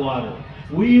out of the water.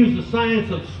 We use the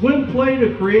science of swim play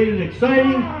to create an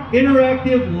exciting,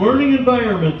 interactive learning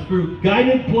environment through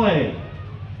guided play.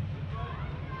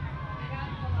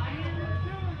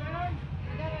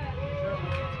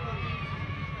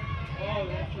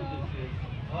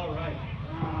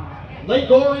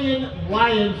 Lake Orion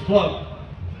Lions Club.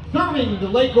 Serving the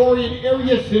Lake Orion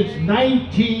area since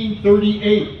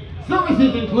 1938.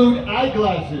 Services include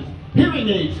eyeglasses, hearing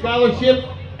aids, scholarships,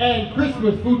 and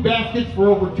Christmas food baskets for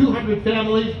over 200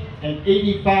 families and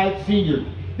 85 seniors.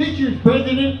 This year's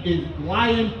president is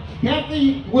Lion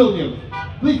Kathy Williams.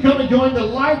 Please come and join the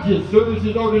largest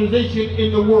services organization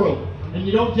in the world. And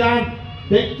you know, John,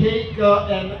 they take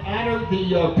and honor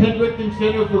the Penricton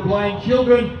Center for Blind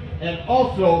Children and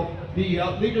also the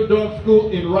Legal Dog School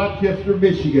in Rochester,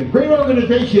 Michigan. Great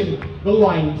organization, the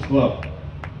Lions Club.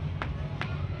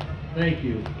 Thank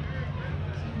you.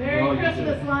 Merry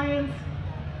Christmas, Lions.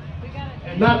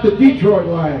 Not the Detroit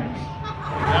Lions.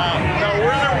 No,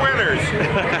 we're the winners.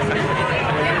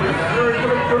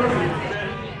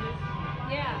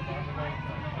 Yeah.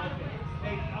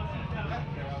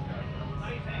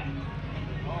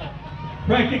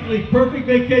 Practically Perfect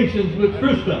Vacations with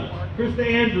Krista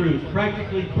Andrews,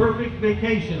 Practically Perfect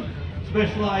Vacations,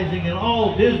 specializing in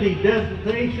all Disney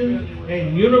destinations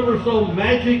and universal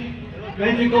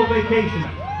magical vacations.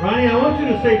 Ronnie, I want you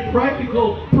to say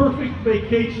Practical Perfect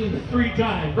Vacations 3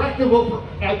 times. Practical,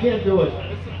 I can't do it.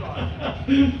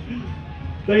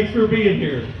 Thanks for being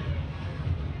here.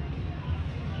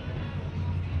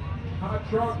 Hot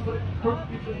chocolate,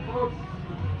 cookies, and books.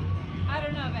 I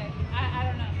don't know, babe. I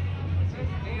don't know.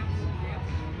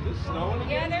 Is it snowing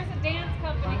Yeah, again? there's a dance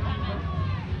company coming.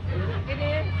 It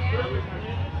is, yeah.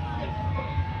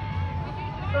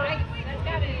 That's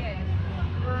gotta be it.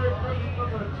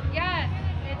 Yes,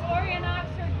 it's Orion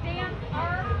Oxford Dance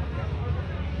Art.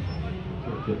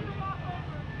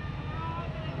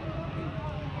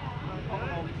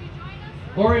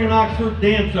 Orion Oxford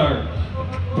Dance Arts.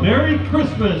 Merry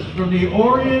Christmas from the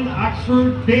Orion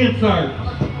Oxford Dance Arts.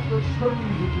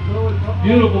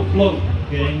 Beautiful float,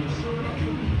 gang.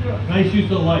 Nice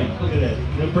use of lights. Look at that.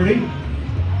 Isn't that pretty?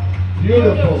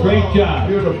 Beautiful. Great job.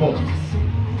 Beautiful.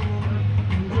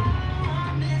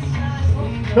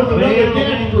 That's another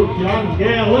dance group, John.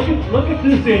 Yeah, look at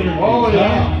this energy. Oh,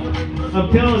 yeah. I'm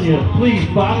telling you, please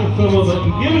bottle some of it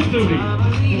and give it to me.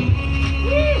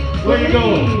 Way to go.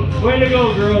 Way to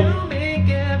go, girl.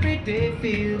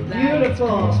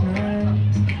 Beautiful.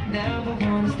 Never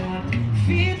wanna stop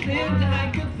feeling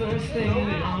like the first thing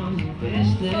on the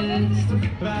wish list.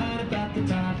 Right about the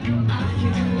top, I can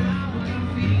tell what I'm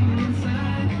feeling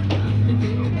inside. I'm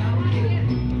thinking about getting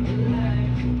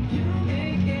alive. You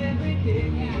make every day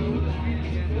feel like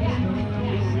the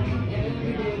first one.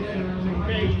 Every day that I'm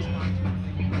awake.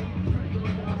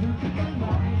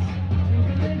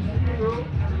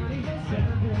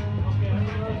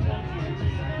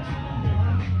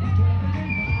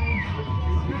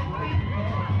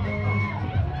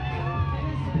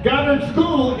 Goddard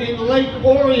School in Lake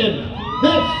Orion.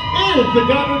 This is the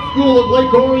Goddard School of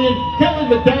Lake Orion. Kelly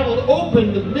McDonald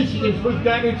opened Michigan's first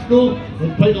Goddard School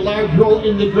and played a large role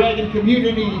in the Dragon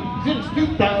community since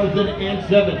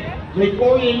 2007. Lake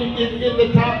Orion is in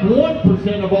the top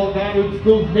 1% of all Goddard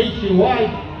schools nationwide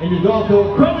and is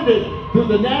also accredited through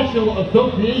the National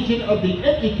Association of the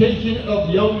Education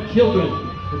of Young Children.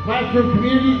 The classroom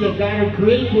community that Goddard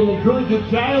creates will encourage your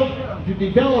child to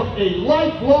develop a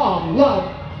lifelong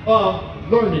love of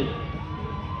learning.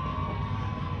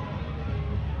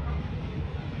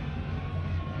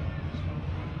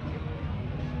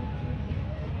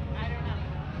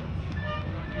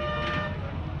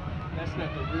 That's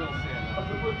not the real Santa.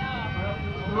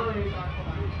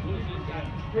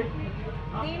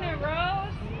 Lena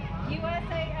Rose,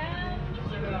 USAM.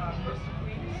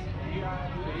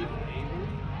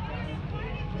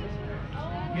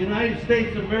 United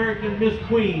States American Miss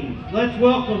Queens. Let's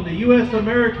welcome the U.S.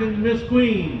 American Miss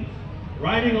Queens.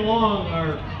 Riding along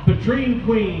our Patrine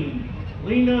Queen,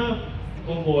 Lena,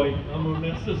 oh boy, I'm gonna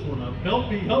mess this one up. Help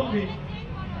me, help me.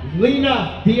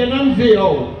 Lena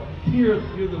D'Annunzio. You're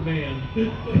the man.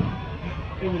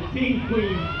 And the Teen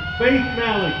Queen, Faith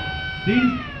Malik.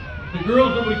 The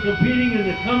girls will be competing in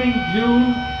the coming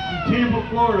June in Tampa,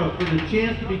 Florida for the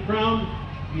chance to be crowned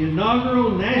the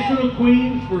inaugural National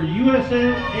Queens for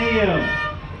USAM.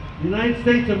 United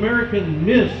States American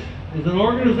Miss is an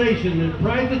organization that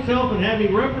prides itself in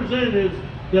having representatives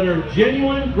that are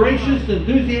genuine, gracious,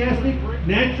 enthusiastic,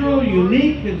 natural,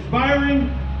 unique,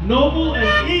 inspiring, noble,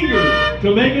 and eager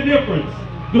to make a difference.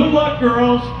 Good luck,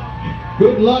 girls.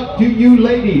 Good luck to you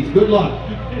ladies. Good luck.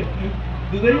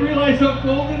 Do they realize how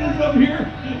cold it is up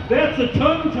here? That's a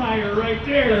tongue tire right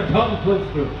there. Tongue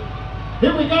twister.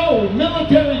 Here we go.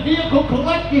 Military Vehicle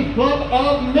Collective Club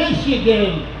of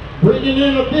Michigan. Bringing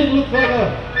in a big, looks like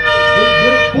a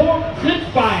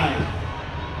 6x.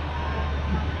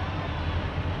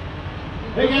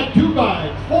 They got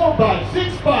 2x, 4x,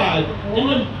 6x, and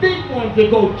then big ones that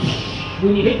go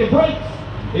when you hit the brakes.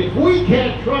 If we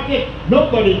can't truck it,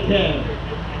 nobody can.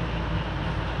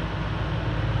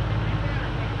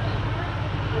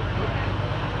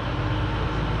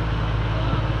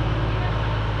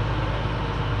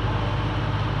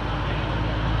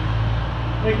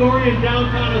 Lake Orion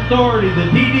Downtown Authority, the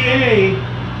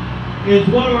DDA, is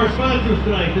one of our sponsors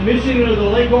tonight. The mission of the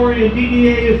Lake Orion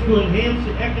DDA is to enhance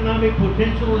the economic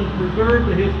potential and preserve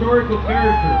the historical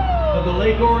character of the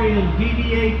Lake Orion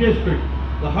DDA district,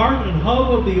 the heart and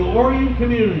hub of the Orion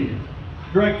community.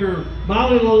 Director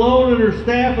Molly Lalone and her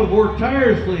staff have worked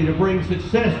tirelessly to bring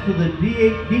success to the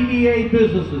DDA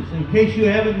businesses. In case you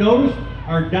haven't noticed,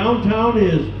 our downtown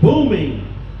is booming.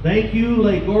 Thank you,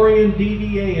 Lake Orion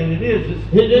DDA, and it is.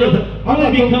 It's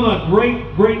really become a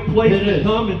great place to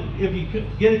come. And if you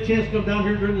get a chance to come down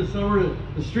here during the summer,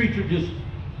 the streets are just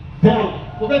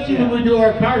Especially when we do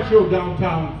our car show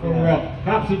downtown for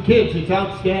cops and kids. It's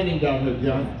outstanding down there,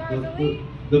 John.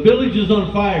 The village is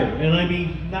on fire, and I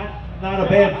mean not a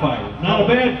bad fire. Not a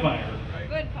bad fire.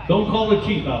 Good fire. Don't call the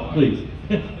chief out, please.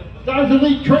 Stars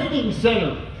Elite Training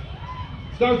Center.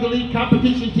 Stars Elite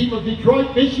competition team of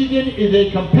Detroit, Michigan is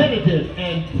a competitive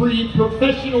and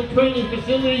pre-professional training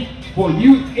facility for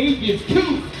youth ages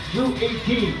 2 through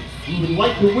 18. We would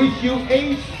like to wish you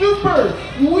a super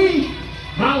sweet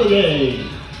holiday.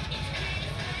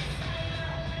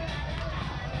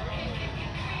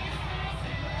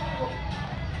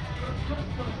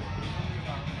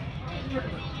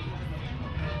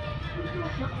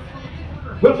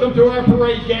 Welcome to our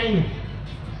parade, gang.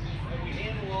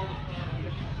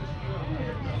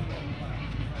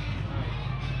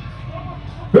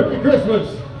 Merry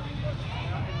Christmas.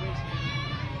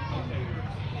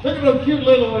 Look at those cute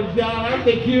little ones, John. Aren't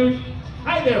they cute?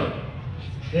 Hi there.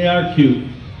 They are cute.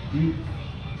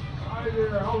 Hi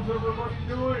there, how's everybody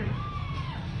doing?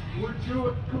 We're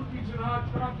doing cookies and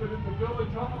hot chocolate in the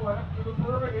village hall after the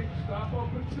parade. Stop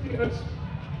up and see us.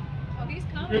 Oh, he's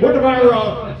coming. One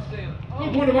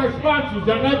of our sponsors,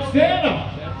 and that's Santa.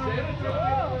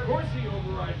 Of course he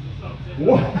overrides something.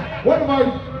 One of our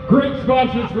great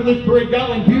sponsors for this parade,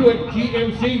 Golden Buick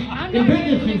GMC, in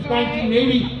business since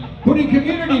 1980, putting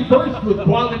community first with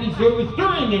quality service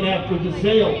during and after the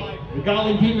sale. The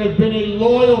Golden team has been a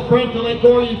loyal friend to Lake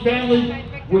Orion family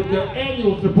with their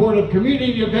annual support of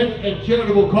community events and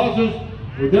charitable causes.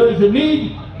 Where there is a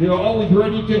need, they are always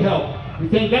ready to help. We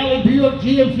thank Golden Buick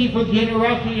GMC for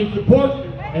generosity and support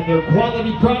and their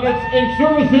quality products and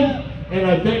services. And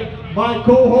I thank my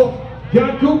co-host,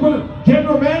 John Cooper,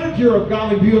 General Manager of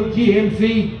Golden Buick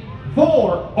GMC,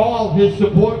 for all his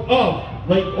support of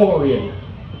Lake Orion.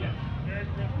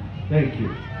 Thank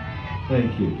you.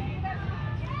 Thank you.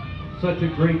 Such a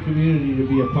great community to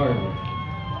be a part of.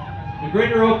 The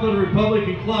Greater Oakland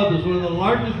Republican Club is one of the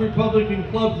largest Republican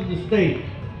clubs in the state.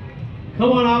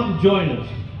 Come on out and join us.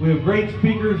 We have great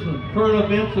speakers and current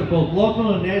events of both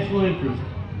local and national interest.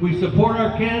 We support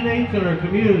our candidates and our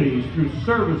communities through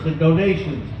service and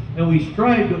donations, and we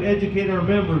strive to educate our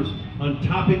members on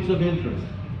topics of interest.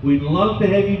 We'd love to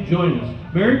have you join us.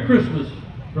 Merry Christmas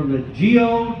from the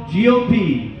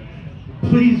GOP.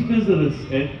 Please visit us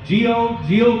at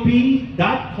gogop.club.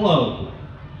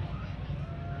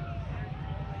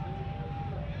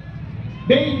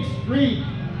 Main Street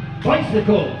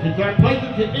Bicycles. It's our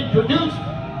pleasure to introduce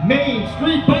Main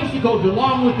Street Bicycles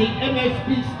along with the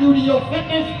MSP Studio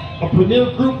Fitness, a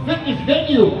premier group fitness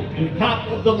venue with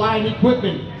top-of-the-line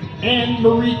equipment. Anne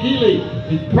Marie Geely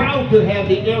is proud to have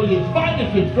the area's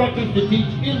finest instructors to teach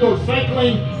indoor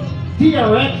cycling,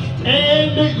 TRX,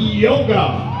 and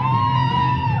yoga.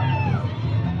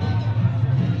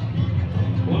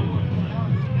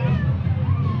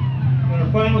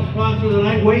 Final sponsor of the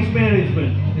night, Waste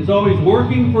Management, is always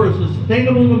working for a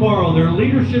sustainable tomorrow. Their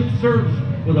leadership serves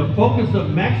with a focus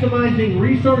of maximizing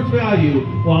resource value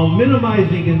while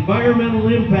minimizing environmental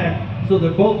impact so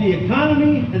that both the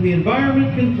economy and the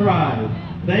environment can thrive.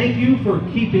 Thank you for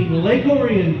keeping Lake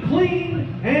Orion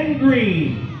clean and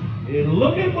green. And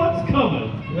look at what's coming.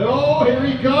 Oh, here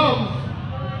he comes.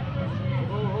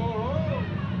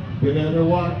 You better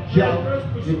watch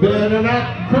out. You better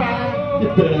not cry. You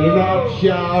better not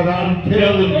shout, I'm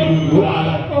telling you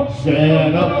why.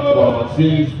 Santa Claus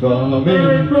is coming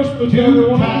to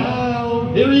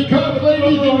town. Here he comes,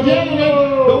 ladies and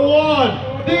gentlemen, the one,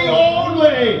 the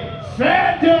only,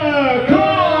 Santa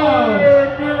Claus!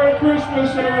 Merry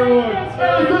Christmas, everyone!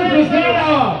 Merry Christmas,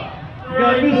 Santa!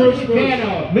 Merry Christmas,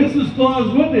 Mrs. Claus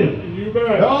with him. You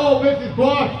bet. Oh, Mrs.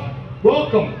 Claus,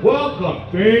 welcome, welcome.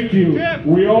 Thank you.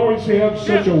 We always have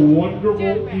such a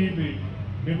wonderful evening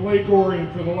in Lake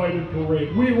Orion for the Lighted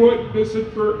Parade. We wouldn't miss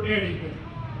it for anything.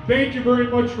 Thank you very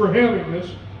much for having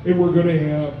this. And we're going to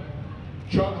have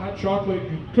hot chocolate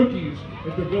and cookies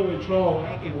at the Village Hall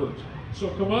afterwards. So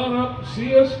come on up,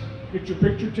 see us, get your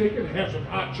picture taken, have some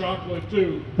hot chocolate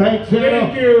too. Thanks, Santa.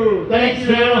 Thank you. Thanks,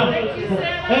 Santa. Thank you,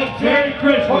 Santa. Thanks, Merry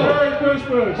Christmas. Merry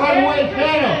Christmas. By the way,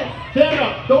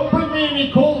 Santa, don't bring me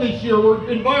any coal this year.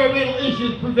 Environmental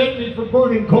issues prevent me from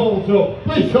burning coal, so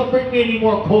please don't bring me any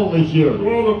more coal this year.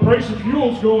 Well, the price of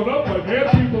fuel's going up. I've had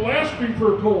people ask me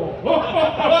for coal. Oh,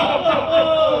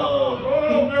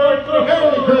 Merry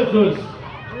Christmas.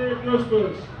 Merry Christmas. Merry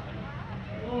Christmas.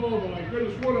 Oh my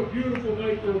goodness, what a beautiful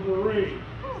night for a parade.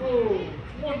 Oh,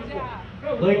 wonderful.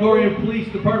 Lake Orion Police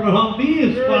Department Humvee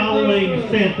is following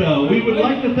Santa. We would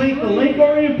like to thank the Lake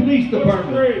Orion Police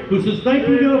Department, who since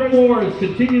 1904 has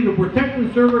continued to protect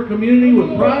and serve our community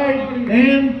with pride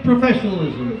and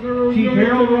professionalism. Chief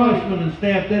Harold Rossman and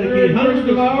staff dedicated hundreds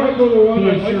of hours to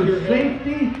ensure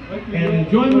safety and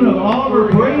enjoyment of all of our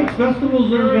parades,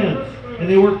 festivals, and events. And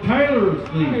they work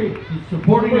tirelessly in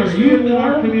supporting our youth and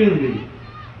our community.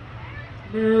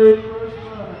 Merry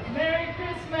Christmas. Merry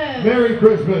Christmas. Merry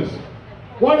Christmas.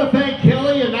 Want to thank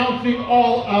Kelly announcing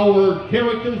all our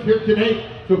characters here today.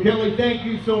 So Kelly, thank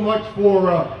you so much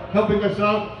for helping us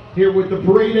out here with the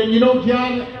parade. And you know,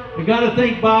 John, We got to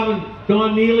thank Bob and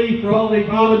Dawn Neely for all they do.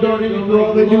 Bob and Dawn Neely for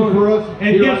all they do for us.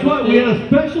 And here guess on what? the We had a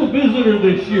special visitor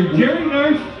this year. Jerry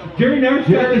Narsh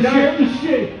got to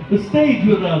share the stage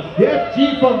with us. Yes,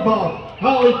 Chief of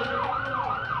Holly,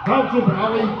 Township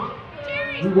Holly.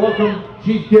 We welcome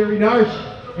Chief Gary Narsh.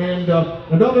 And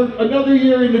another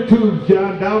year in the tubes,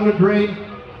 John, down the drain.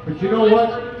 But you know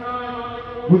what?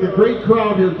 With a great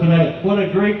crowd here tonight. What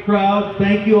a great crowd.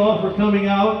 Thank you all for coming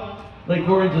out. Lake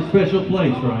Orion's a special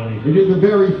place, Ronnie. It is a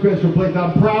very special place.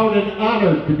 I'm proud and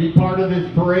honored to be part of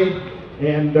this parade.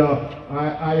 And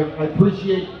I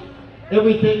appreciate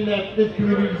everything that this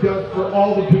community does for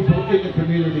all the people in the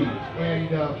community. And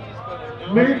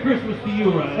Merry Christmas to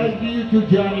you, Ronnie. And to you too,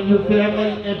 John, and your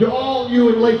family. And to all you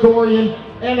in Lake Orion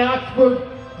and Oxford,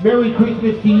 Merry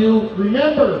Christmas to you.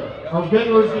 Remember our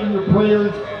veterans in your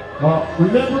prayers.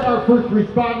 Remember our first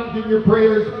responders in your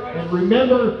prayers. And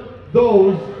remember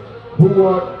those who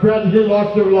tragically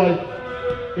lost their life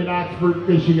in Oxford,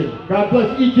 Michigan. God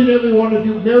bless each and every one of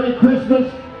you. Merry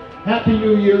Christmas. Happy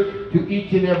New Year to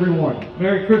each and every one.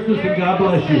 Merry Christmas and God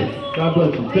bless you. God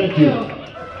bless you. Thank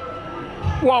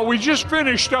you. Well, we just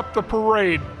finished up the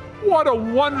parade. What a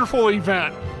wonderful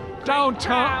event.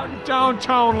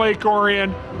 Downtown Lake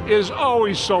Orion is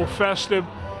always so festive.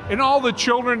 And all the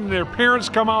children and their parents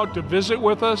come out to visit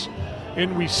with us.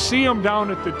 And we see them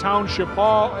down at the Township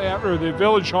Hall or the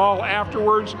Village Hall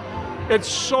afterwards. It's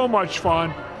so much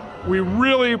fun. We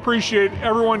really appreciate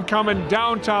everyone coming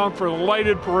downtown for the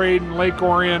lighted parade in Lake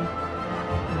Orion.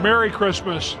 Merry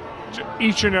Christmas to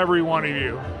each and every one of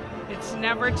you. It's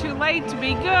never too late to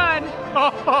be good.